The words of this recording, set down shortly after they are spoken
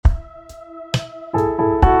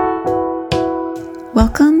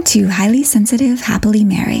Welcome to Highly Sensitive, Happily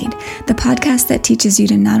Married, the podcast that teaches you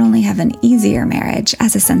to not only have an easier marriage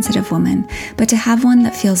as a sensitive woman, but to have one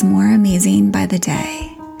that feels more amazing by the day.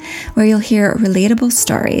 Where you'll hear relatable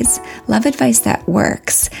stories, love advice that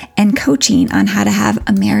works, and coaching on how to have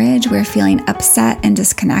a marriage where feeling upset and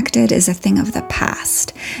disconnected is a thing of the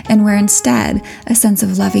past, and where instead a sense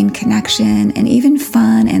of loving connection and even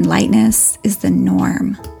fun and lightness is the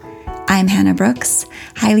norm. I'm Hannah Brooks,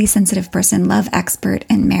 highly sensitive person, love expert,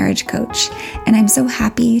 and marriage coach, and I'm so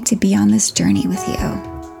happy to be on this journey with you.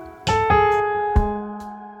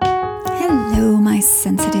 Hello, my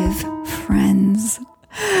sensitive friends.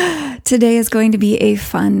 Today is going to be a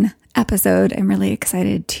fun episode. I'm really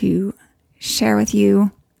excited to share with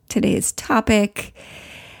you today's topic.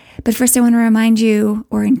 But first, I want to remind you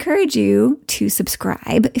or encourage you to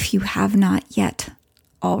subscribe if you have not yet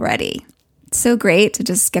already. It's so great to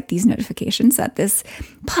just get these notifications that this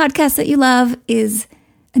podcast that you love is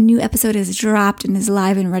a new episode is dropped and is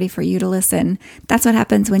live and ready for you to listen. That's what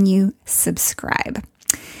happens when you subscribe.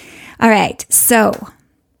 All right, so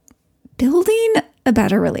building a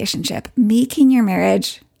better relationship, making your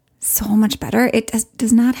marriage so much better. It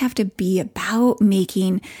does not have to be about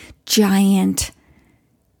making giant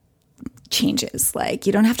changes. Like,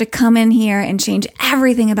 you don't have to come in here and change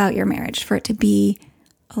everything about your marriage for it to be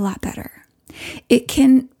a lot better. It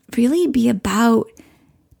can really be about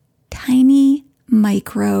tiny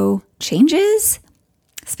micro changes,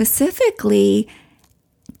 specifically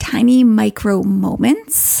tiny micro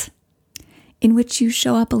moments in which you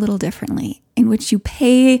show up a little differently, in which you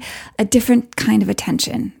pay a different kind of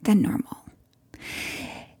attention than normal.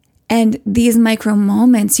 And these micro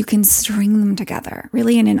moments, you can string them together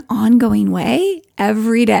really in an ongoing way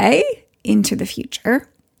every day into the future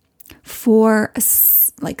for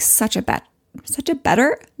such a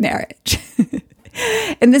better marriage.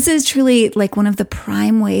 And this is truly like one of the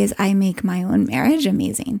prime ways I make my own marriage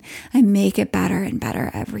amazing. I make it better and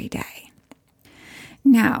better every day.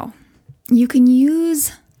 Now, you can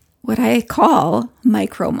use what I call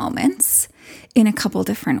micro moments in a couple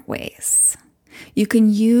different ways. You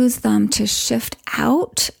can use them to shift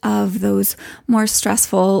out of those more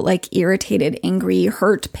stressful, like irritated, angry,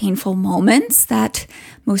 hurt, painful moments that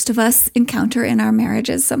most of us encounter in our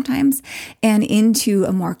marriages sometimes, and into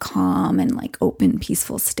a more calm and like open,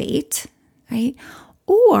 peaceful state, right?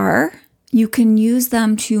 Or you can use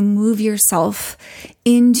them to move yourself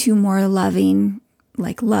into more loving,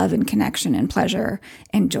 like love and connection and pleasure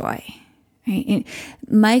and joy, right? And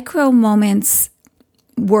micro moments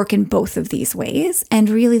work in both of these ways, and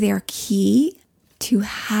really they are key to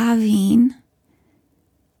having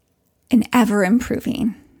an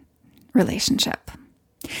ever-improving relationship.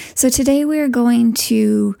 So today we're going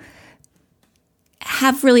to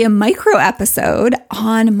have really a micro episode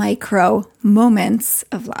on micro moments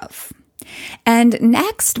of love. And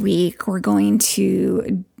next week, we're going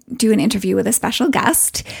to do an interview with a special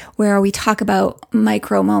guest where we talk about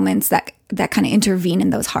micro moments that kind of intervene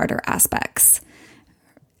in those harder aspects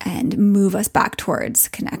and move us back towards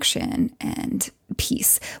connection and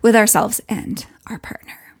peace with ourselves and our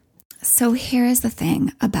partner. So here is the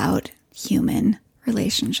thing about human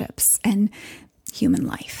relationships and human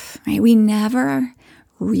life, right? We never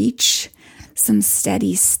reach some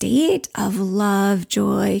steady state of love,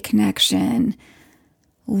 joy, connection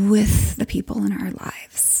with the people in our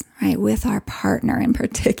lives, right? With our partner in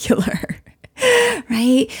particular.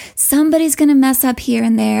 Right? Somebody's going to mess up here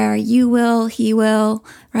and there. You will, he will,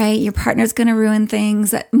 right? Your partner's going to ruin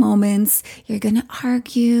things at moments. You're going to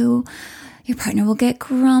argue. Your partner will get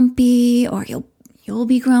grumpy, or you'll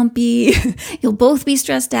be grumpy. You'll both be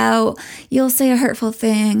stressed out. You'll say a hurtful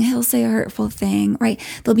thing. He'll say a hurtful thing, right?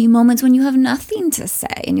 There'll be moments when you have nothing to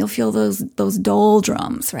say and you'll feel those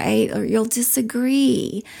doldrums, right? Or you'll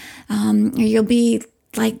disagree. Or you'll be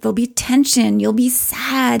like, there'll be tension. You'll be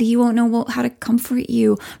sad. He won't know how to comfort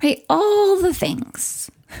you, right? All the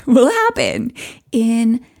things will happen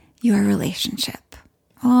in your relationship.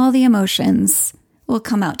 All the emotions will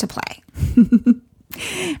come out to play,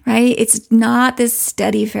 right? It's not this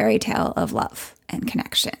steady fairy tale of love and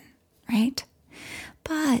connection, right?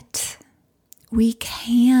 But we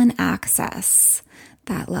can access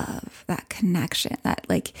that love, that connection, that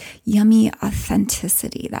like yummy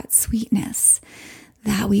authenticity, that sweetness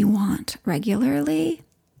that we want regularly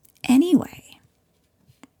anyway.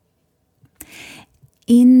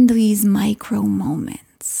 In these micro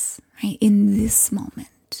moments, right? In this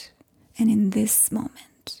moment, and in this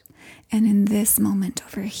moment, and in this moment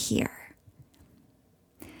over here.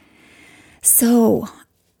 So,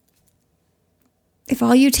 if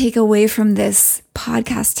all you take away from this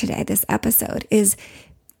podcast today, this episode, is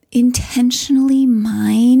intentionally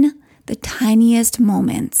mine the tiniest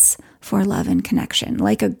moments for love and connection,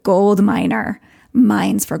 like a gold miner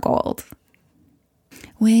mines for gold.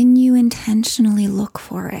 When you intentionally look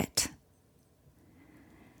for it,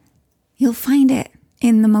 you'll find it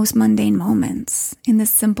in the most mundane moments, in the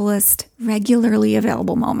simplest, regularly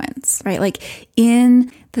available moments, right? Like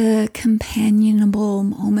in the companionable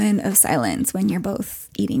moment of silence when you're both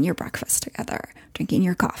eating your breakfast together, drinking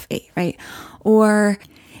your coffee, right? Or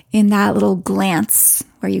in that little glance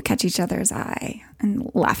where you catch each other's eye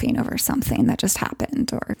and laughing over something that just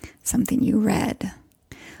happened or something you read.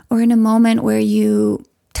 Or in a moment where you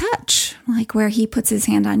touch, like where he puts his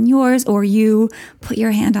hand on yours or you put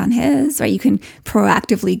your hand on his, right? You can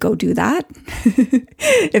proactively go do that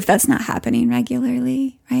if that's not happening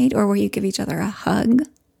regularly, right? Or where you give each other a hug.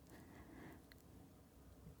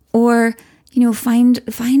 Or, find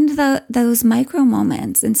those micro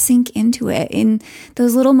moments and sink into it in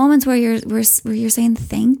those little moments where you're saying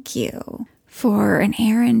thank you for an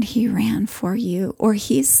errand he ran for you, or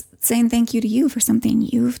he's saying thank you to you for something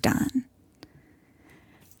you've done.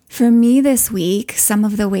 For me this week, some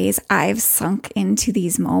of the ways I've sunk into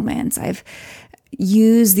these moments, I've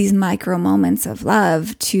used these micro moments of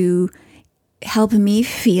love to help me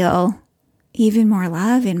feel even more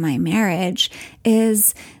love in my marriage,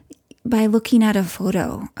 is by looking at a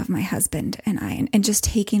photo of my husband and I, and just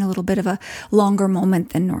taking a little bit of a longer moment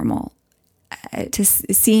than normal to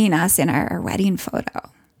seeing us in our wedding photo,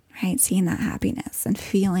 right? Seeing that happiness and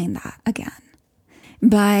feeling that again.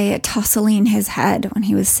 By tousling his head when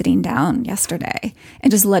he was sitting down yesterday and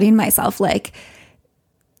just letting myself like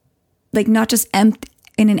not just in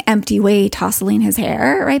an empty way tousling his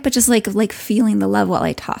hair, right? But just like feeling the love while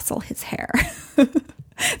I tousle his hair.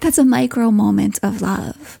 That's a micro moment of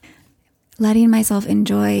love. Letting myself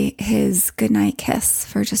enjoy his goodnight kiss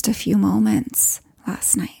for just a few moments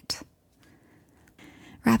last night.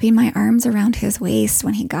 Wrapping my arms around his waist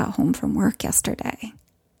when he got home from work yesterday.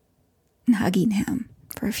 And hugging him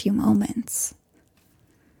for a few moments.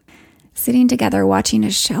 Sitting together watching a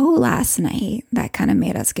show last night that kind of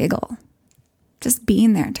made us giggle. Just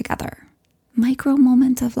being there together. Micro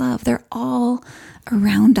moments of love. They're all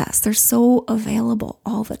around us. They're so available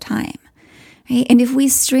all the time. Right? And if we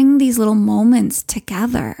string these little moments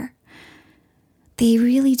together, they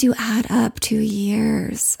really do add up to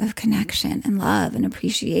years of connection and love and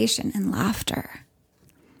appreciation and laughter.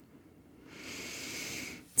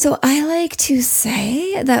 So I like to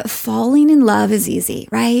say that falling in love is easy,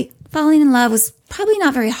 right? Falling in love was probably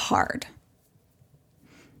not very hard.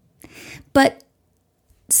 But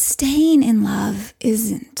staying in love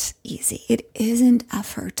isn't easy. It isn't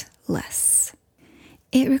effortless.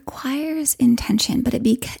 It requires intention, but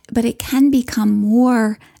it can become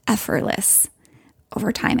more effortless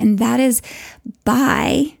over time. And that is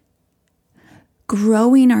by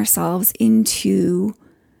growing ourselves into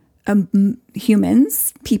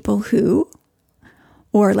humans, people who,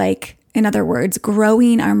 or like, in other words,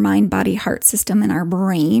 growing our mind, body, heart system and our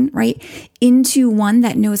brain, right, into one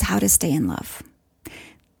that knows how to stay in love.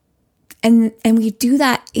 And we do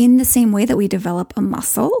that in the same way that we develop a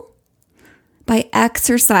muscle, by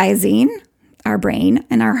exercising our brain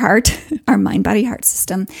and our heart, our mind, body, heart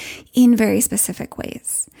system in very specific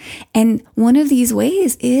ways. And one of these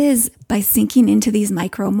ways is by sinking into these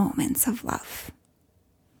micro moments of love.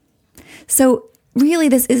 So really,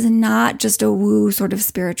 this is not just a woo sort of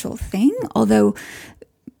spiritual thing, although,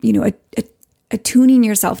 attuning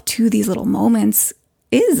yourself to these little moments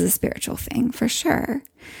is a spiritual thing for sure.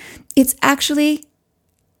 It's actually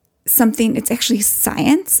it's actually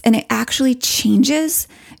science, and it actually changes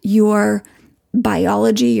your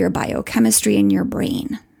biology, your biochemistry in your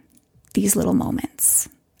brain, these little moments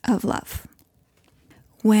of love.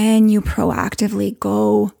 When you proactively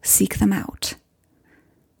go seek them out.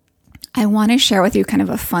 I want to share with you kind of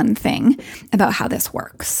a fun thing about how this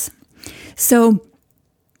works. So,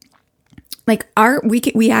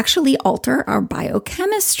 we actually alter our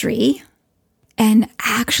biochemistry and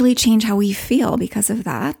actually change how we feel because of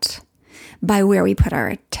that by where we put our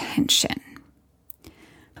attention.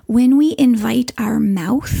 When we invite our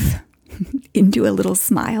mouth into a little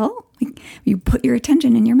smile, you put your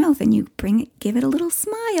attention in your mouth and you give it a little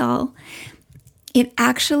smile, it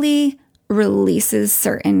actually releases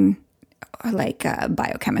certain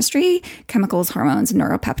biochemistry, chemicals, hormones,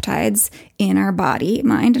 neuropeptides in our body,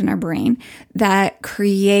 mind, and our brain that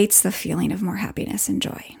creates the feeling of more happiness and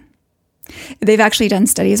joy. They've actually done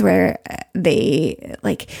studies where they,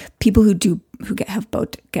 people who get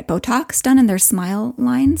Botox done in their smile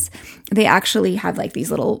lines, they actually have these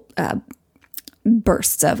little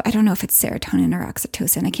bursts of, I don't know if it's serotonin or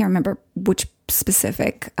oxytocin. I can't remember which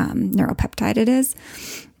specific neuropeptide it is,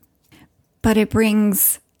 but it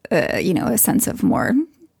brings, a sense of more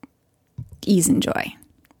ease and joy.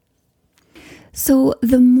 So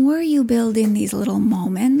the more you build in these little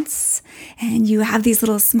moments and you have these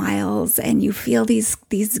little smiles and you feel these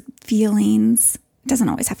feelings, it doesn't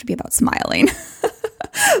always have to be about smiling,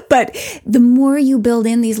 but the more you build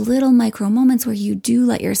in these little micro moments where you do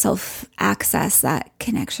let yourself access that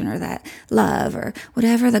connection or that love or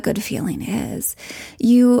whatever the good feeling is,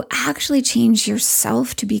 you actually change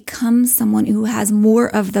yourself to become someone who has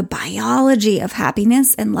more of the biology of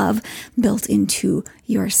happiness and love built into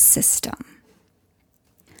your system,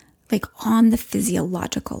 like on the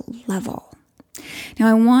physiological level. Now,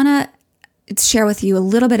 I want to share with you a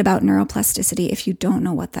little bit about neuroplasticity if you don't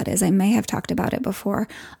know what that is. I may have talked about it before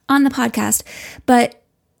on the podcast, but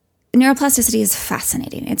neuroplasticity is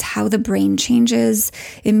fascinating. It's how the brain changes.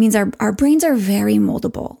 It means our brains are very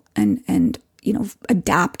moldable and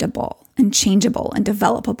adaptable and changeable and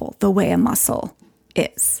developable the way a muscle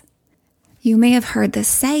is. You may have heard the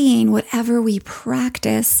saying, whatever we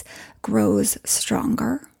practice grows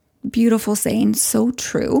stronger. Beautiful saying, so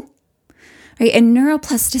true. Right? And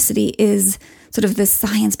neuroplasticity is sort of the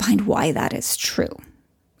science behind why that is true.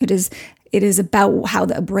 It is about how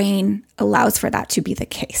the brain allows for that to be the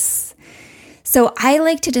case. So I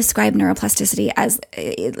like to describe neuroplasticity as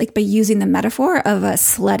like by using the metaphor of a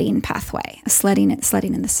sledding pathway, sledding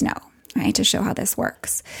in the snow, right? To show how this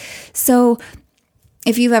works. So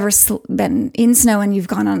if you've ever been in snow and you've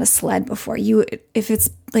gone on a sled before, if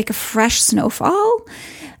it's like a fresh snowfall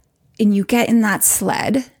and you get in that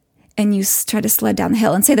sled and you try to sled down the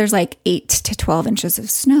hill and say there's like 8 to 12 inches of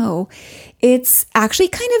snow, it's actually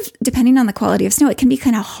kind of, depending on the quality of snow, it can be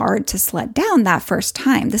kind of hard to sled down that first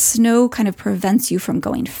time. The snow kind of prevents you from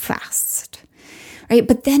going fast, right?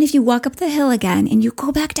 But then if you walk up the hill again and you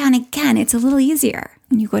go back down again, it's a little easier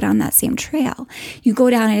when you go down that same trail. You go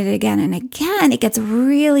down it again and again, it gets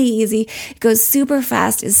really easy. It goes super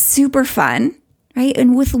fast, is super fun, right?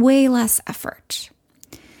 And with way less effort.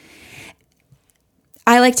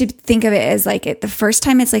 I like to think of it as like the first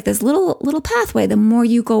time it's like this little pathway. The more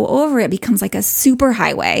you go over it becomes like a super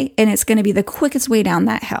highway, and it's going to be the quickest way down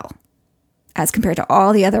that hill as compared to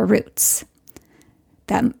all the other routes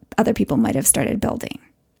that other people might have started building,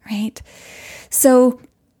 right? So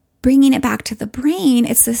bringing it back to the brain,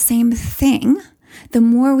 it's the same thing. The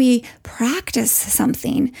more we practice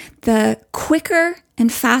something, the quicker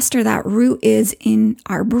and faster that route is in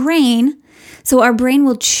our brain. So our brain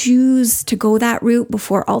will choose to go that route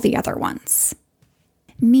before all the other ones.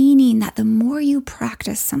 Meaning that the more you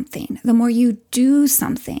practice something, the more you do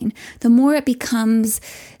something, the more it becomes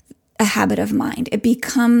a habit of mind. It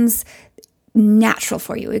becomes natural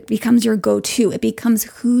for you. It becomes your go-to. It becomes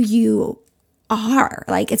who you are.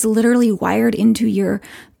 Like it's literally wired into your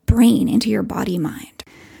brain, into your body mind.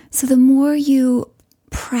 So the more you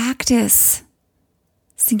practice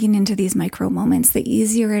sinking into these micro moments, the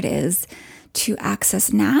easier it is to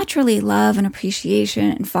access naturally love and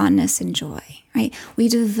appreciation and fondness and joy, right? We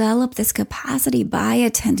develop this capacity by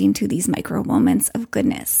attending to these micro moments of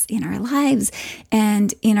goodness in our lives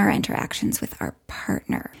and in our interactions with our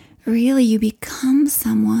partner. Really, you become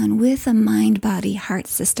someone with a mind, body, heart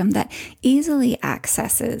system that easily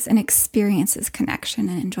accesses and experiences connection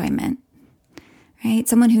and enjoyment, right?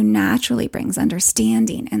 Someone who naturally brings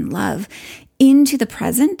understanding and love into the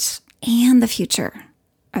present and the future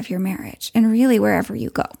of your marriage, and really wherever you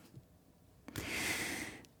go.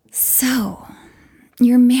 So,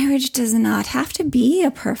 your marriage does not have to be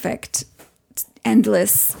a perfect,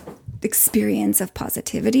 endless experience of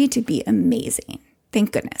positivity to be amazing.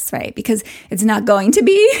 Thank goodness, right? Because it's not going to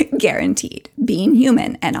be guaranteed, being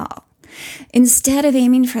human and all. Instead of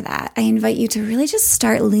aiming for that, I invite you to really just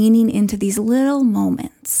start leaning into these little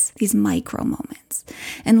moments, these micro moments,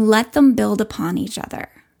 and let them build upon each other,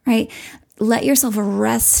 right? Let yourself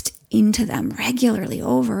rest into them regularly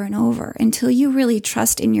over and over until you really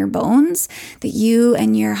trust in your bones that you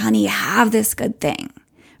and your honey have this good thing,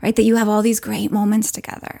 right? That you have all these great moments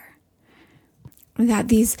together. That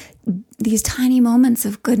these tiny moments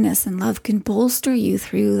of goodness and love can bolster you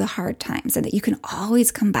through the hard times, and that you can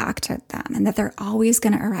always come back to them, and that they're always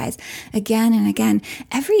going to arise again and again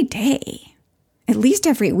every day, at least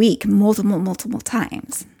every week, multiple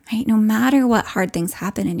times, right? No matter what hard things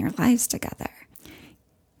happen in your lives together.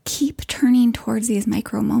 Keep turning towards these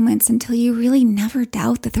micro moments until you really never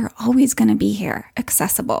doubt that they're always going to be here,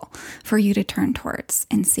 accessible for you to turn towards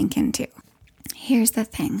and sink into. Here's the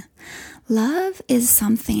thing. Love is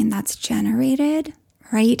something that's generated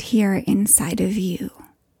right here inside of you.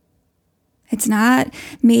 It's not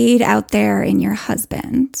made out there in your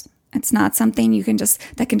husband. It's not something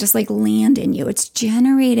that can just like land in you. It's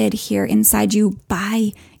generated here inside you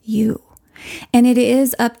by you. And it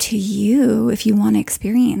is up to you, if you want to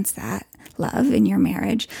experience that love in your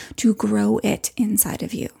marriage, to grow it inside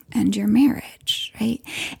of you and your marriage, right?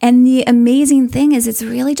 And the amazing thing is it's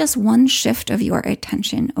really just one shift of your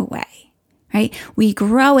attention away, right? We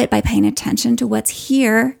grow it by paying attention to what's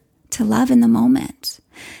here to love in the moment.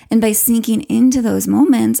 And by sinking into those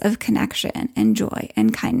moments of connection and joy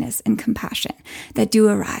and kindness and compassion that do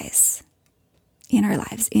arise in our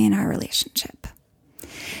lives, in our relationship.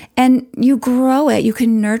 And you grow it, you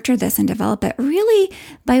can nurture this and develop it really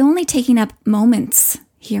by only taking up moments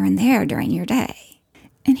here and there during your day.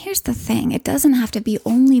 And here's the thing, it doesn't have to be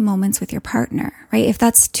only moments with your partner, right? If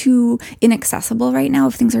that's too inaccessible right now,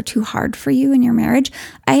 if things are too hard for you in your marriage,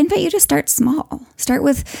 I invite you to start small. Start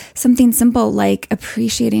with something simple like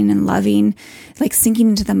appreciating and loving, like sinking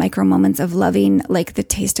into the micro moments of loving, like the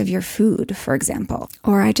taste of your food, for example.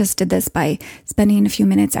 Or I just did this by spending a few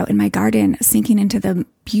minutes out in my garden, sinking into the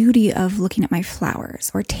beauty of looking at my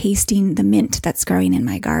flowers or tasting the mint that's growing in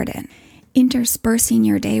my garden. Interspersing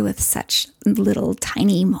your day with such little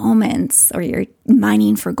tiny moments, or you're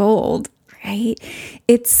mining for gold, right?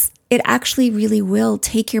 It actually really will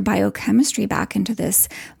take your biochemistry back into this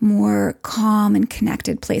more calm and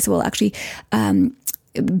connected place. It will actually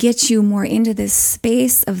get you more into this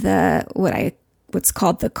space of what's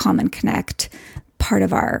called the calm and connect part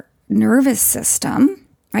of our nervous system,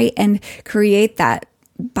 right? And create that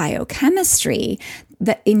biochemistry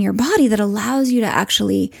that in your body that allows you to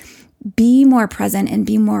actually be more present and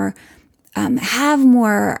be more, have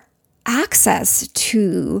more access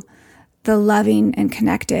to the loving and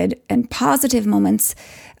connected and positive moments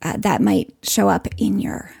that might show up in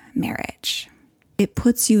your marriage. It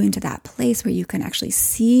puts you into that place where you can actually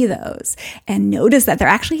see those and notice that they're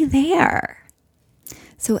actually there.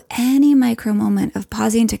 So any micro moment of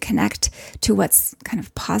pausing to connect to what's kind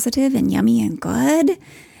of positive and yummy and good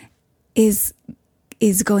is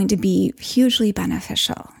going to be hugely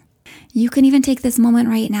beneficial. You can even take this moment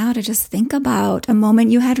right now to just think about a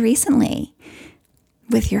moment you had recently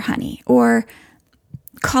with your honey, or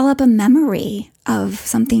call up a memory of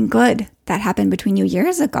something good that happened between you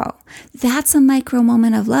years ago. That's a micro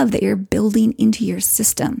moment of love that you're building into your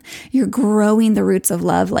system. You're growing the roots of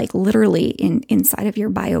love, like literally inside of your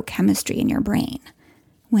biochemistry in your brain,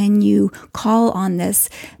 when you call on this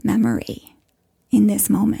memory in this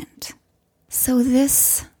moment. So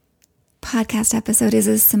this podcast episode is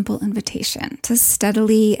a simple invitation to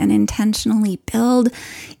steadily and intentionally build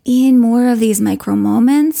in more of these micro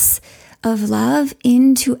moments of love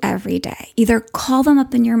into every day. Either call them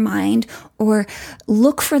up in your mind or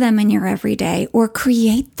look for them in your everyday, or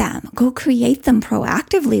create them. Go create them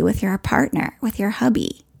proactively with your partner, with your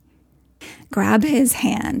hubby. Grab his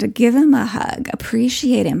hand, give him a hug,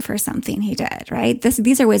 appreciate him for something he did, right?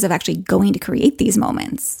 These are ways of actually going to create these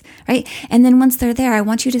moments, right? And then once they're there, I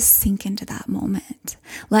want you to sink into that moment.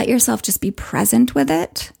 Let yourself just be present with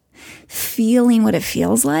it, feeling what it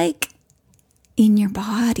feels like in your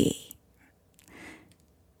body.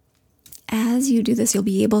 As you do this, you'll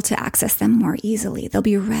be able to access them more easily. They'll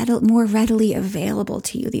be more readily available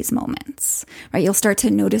to you, these moments, right? You'll start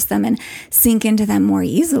to notice them and sink into them more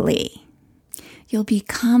easily. You'll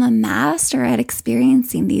become a master at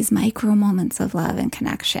experiencing these micro moments of love and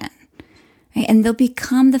connection, right? And they'll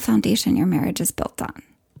become the foundation your marriage is built on.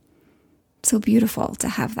 So beautiful to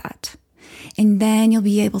have that. And then you'll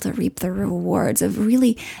be able to reap the rewards of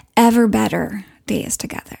really ever better days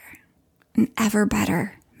together, an ever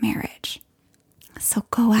better marriage. So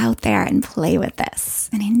go out there and play with this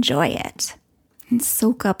and enjoy it and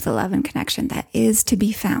soak up the love and connection that is to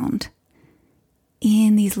be found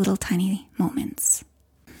in these little tiny moments.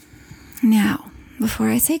 Now, before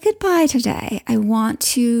I say goodbye today, I want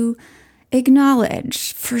to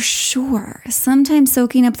acknowledge for sure, sometimes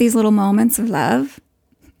soaking up these little moments of love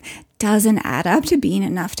doesn't add up to being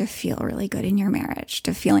enough to feel really good in your marriage,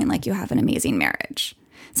 to feeling like you have an amazing marriage.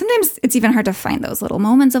 Sometimes it's even hard to find those little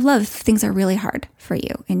moments of love if things are really hard for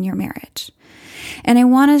you in your marriage. And I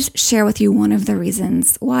want to share with you one of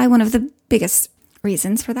the biggest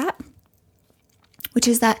reasons for that, which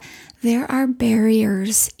is that there are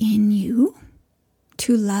barriers in you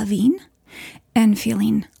to loving and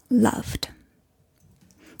feeling loved.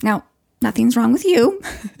 Now, nothing's wrong with you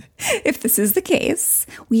if this is the case.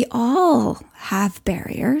 We all have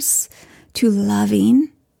barriers to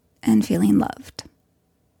loving and feeling loved.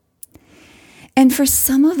 And for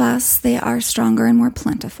some of us, they are stronger and more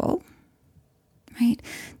plentiful, right?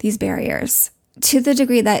 These barriers, to the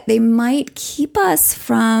degree that they might keep us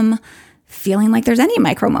from feeling like there's any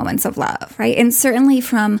micro moments of love, right? And certainly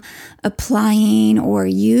from applying or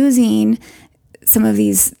using some of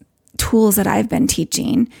these tools that I've been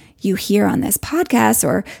teaching you here on this podcast,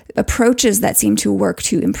 or approaches that seem to work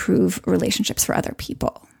to improve relationships for other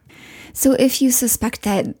people. So if you suspect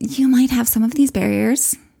that you might have some of these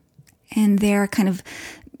barriers and they're kind of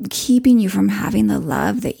keeping you from having the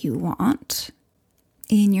love that you want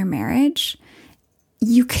in your marriage,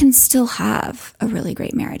 you can still have a really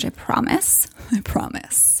great marriage. I promise. I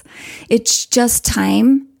promise. It's just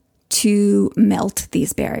time to melt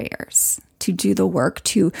these barriers, to do the work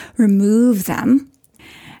to remove them.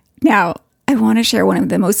 Now, I want to share one of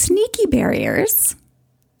the most sneaky barriers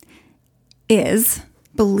is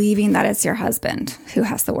believing that it's your husband who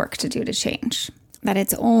has the work to do to change, that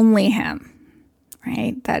it's only him,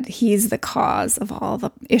 right? That he's the cause of all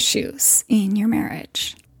the issues in your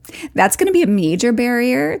marriage. That's going to be a major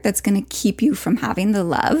barrier that's going to keep you from having the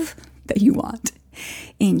love that you want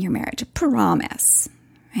in your marriage. I promise,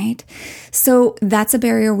 right? So that's a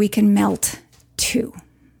barrier we can melt too.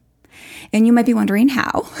 And you might be wondering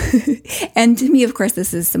how. And to me, of course,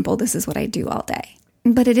 this is simple. This is what I do all day.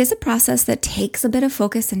 But it is a process that takes a bit of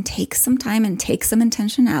focus and takes some time and takes some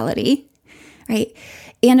intentionality, right?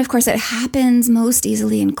 And of course, it happens most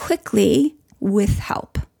easily and quickly with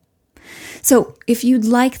help. So if you'd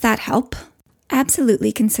like that help,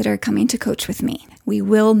 absolutely consider coming to coach with me. We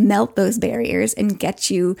will melt those barriers and get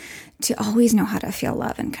you to always know how to feel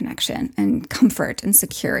love and connection and comfort and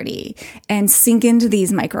security and sink into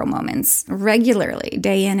these micro moments regularly,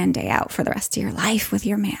 day in and day out for the rest of your life with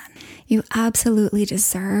your man. You absolutely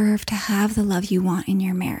deserve to have the love you want in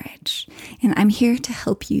your marriage. And I'm here to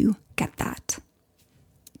help you get that.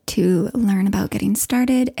 To learn about getting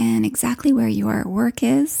started and exactly where your work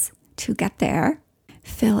is to get there,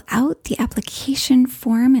 fill out the application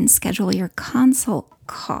form and schedule your consult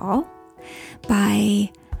call by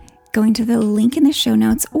going to the link in the show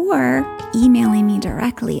notes or emailing me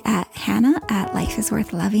directly at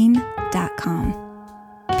hannah@lifeisworthloving.com.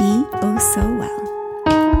 Be oh so well.